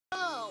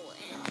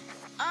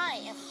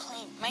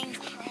in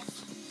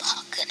Minecraft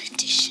Pocket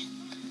Edition.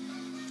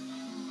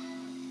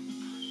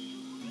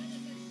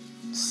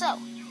 So,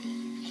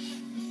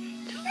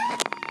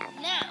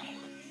 now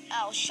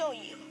I'll show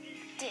you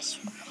this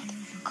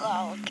world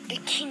called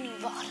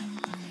Bikini Bottom.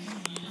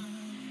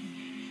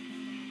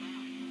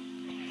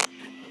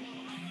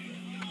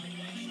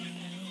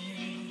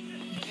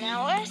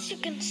 Now, as you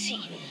can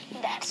see,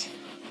 that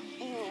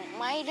you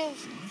might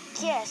have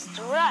guessed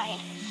right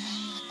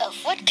of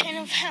what kind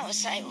of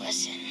house I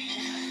was in.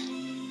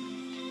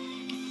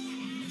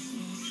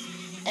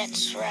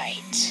 That's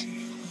right.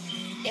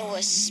 It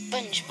was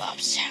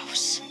SpongeBob's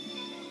house.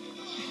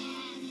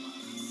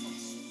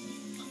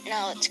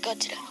 Now let's go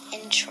to the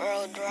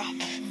intro drop.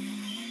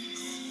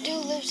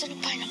 Dude lives in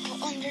a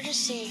pineapple under the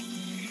sea.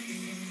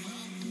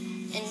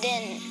 And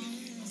then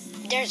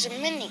there's a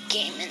mini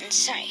game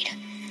inside.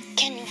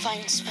 Can you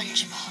find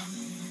SpongeBob?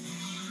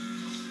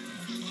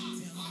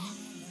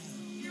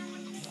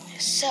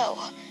 So,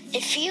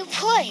 if you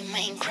play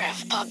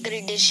Minecraft Pocket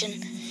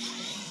Edition,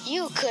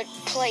 you could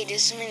play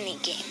this mini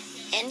game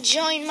and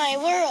join my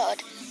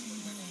world.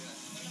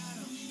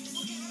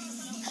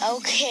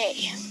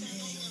 Okay.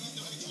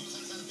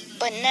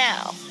 But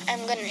now,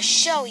 I'm gonna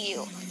show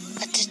you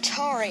a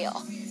tutorial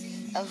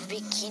of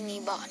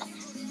Bikini Bottom.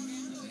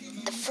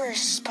 The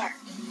first part.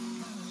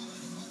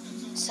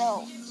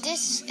 So,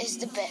 this is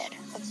the bed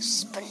of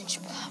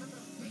SpongeBob.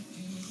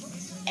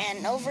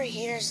 And over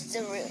here's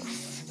the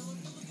roof.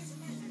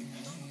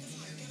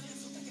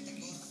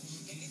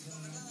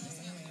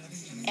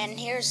 And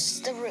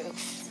here's the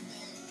roof.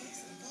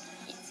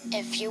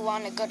 If you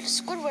want to go to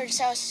Squidward's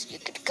house, you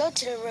could go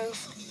to the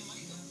roof,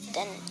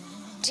 then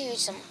do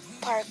some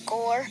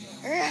parkour,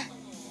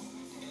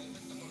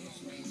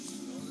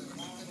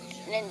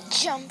 then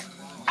jump,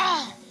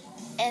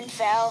 and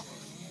fell.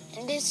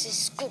 And this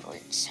is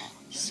Squidward's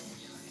house.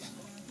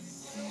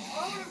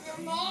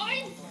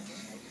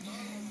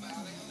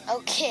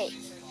 Okay,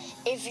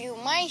 if you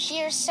might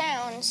hear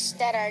sounds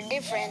that are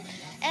different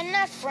and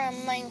not from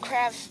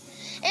Minecraft,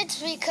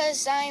 it's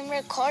because I'm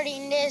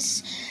recording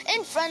this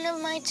in front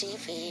of my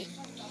TV.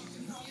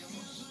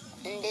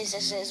 And this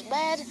is his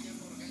bed.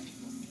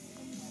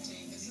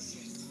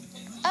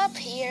 Up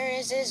here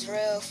is his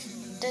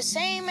roof, the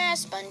same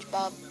as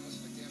SpongeBob.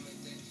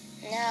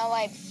 Now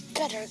I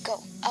better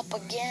go up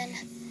again.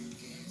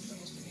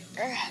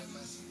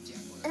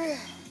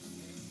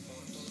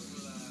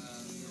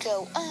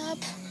 Go up.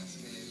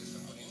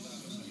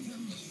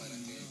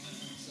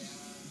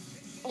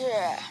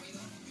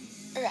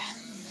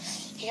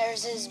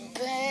 Here's his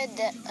bed,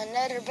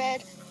 another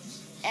bed,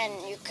 and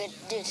you could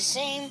do the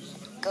same.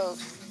 Go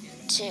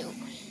to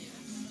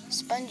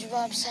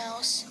SpongeBob's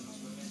house.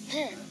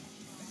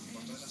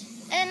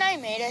 And I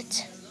made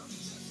it.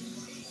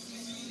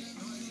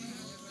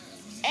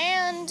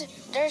 And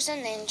there's an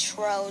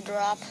intro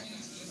drop.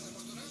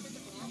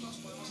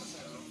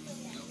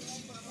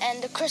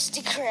 And the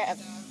Krusty Krab.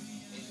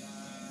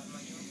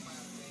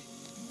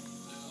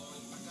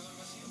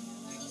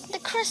 The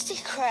Krusty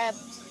Krab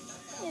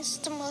is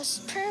the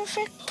most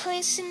perfect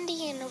place in the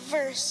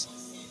universe.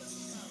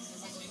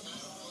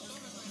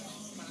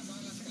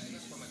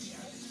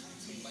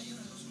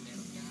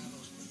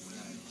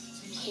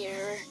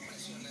 Here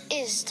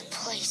is the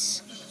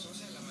place.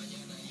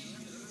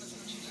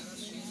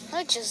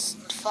 I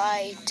just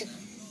try to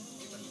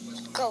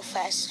go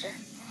faster.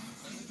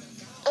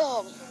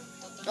 Oh,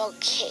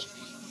 okay.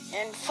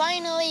 And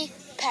finally,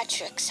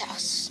 Patrick's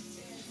house.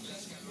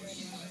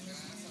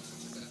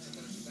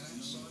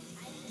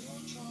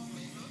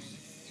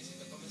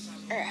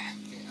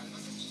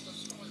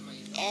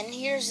 And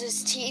here's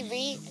his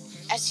TV.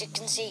 As you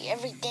can see,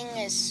 everything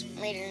is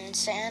made in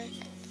sand.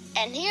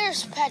 And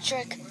here's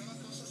Patrick.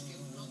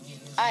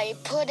 I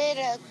put it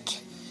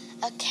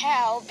a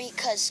cow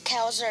because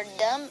cows are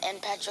dumb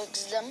and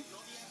Patrick's dumb.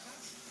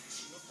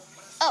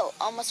 Oh,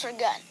 almost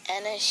forgot.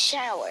 And a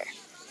shower.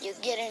 You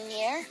get in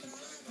here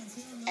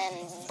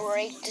and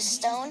break the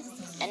stone.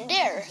 And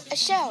there, a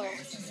shower.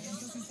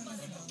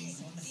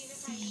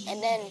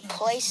 And then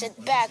place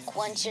it back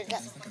once you're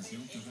done.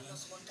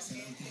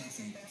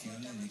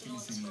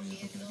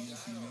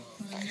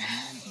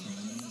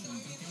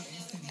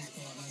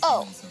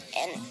 Oh,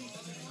 and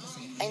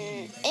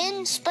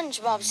in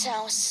SpongeBob's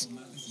house,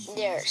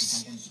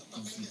 there's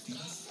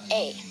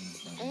a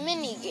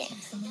mini game.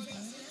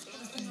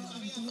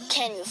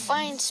 Can you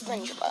find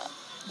SpongeBob?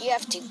 You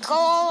have to go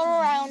all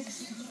around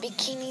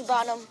Bikini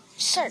Bottom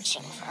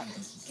searching for him.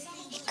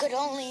 He could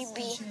only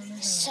be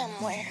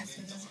somewhere.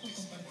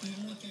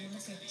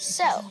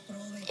 So,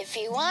 if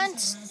you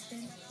want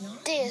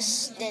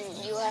this, then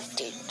you have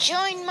to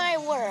join my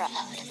world.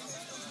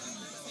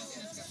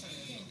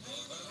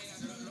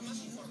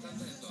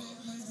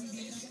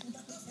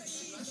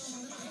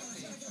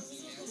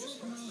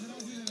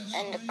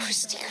 And the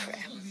Krusty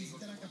Krab.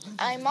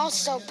 I'm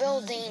also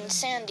building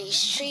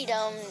Sandy's tree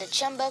dome, the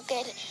chum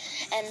bucket,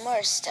 and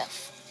more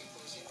stuff.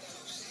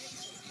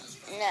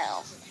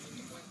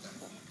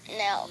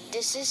 Now,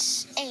 this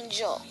is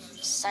Angel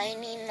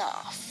signing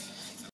off.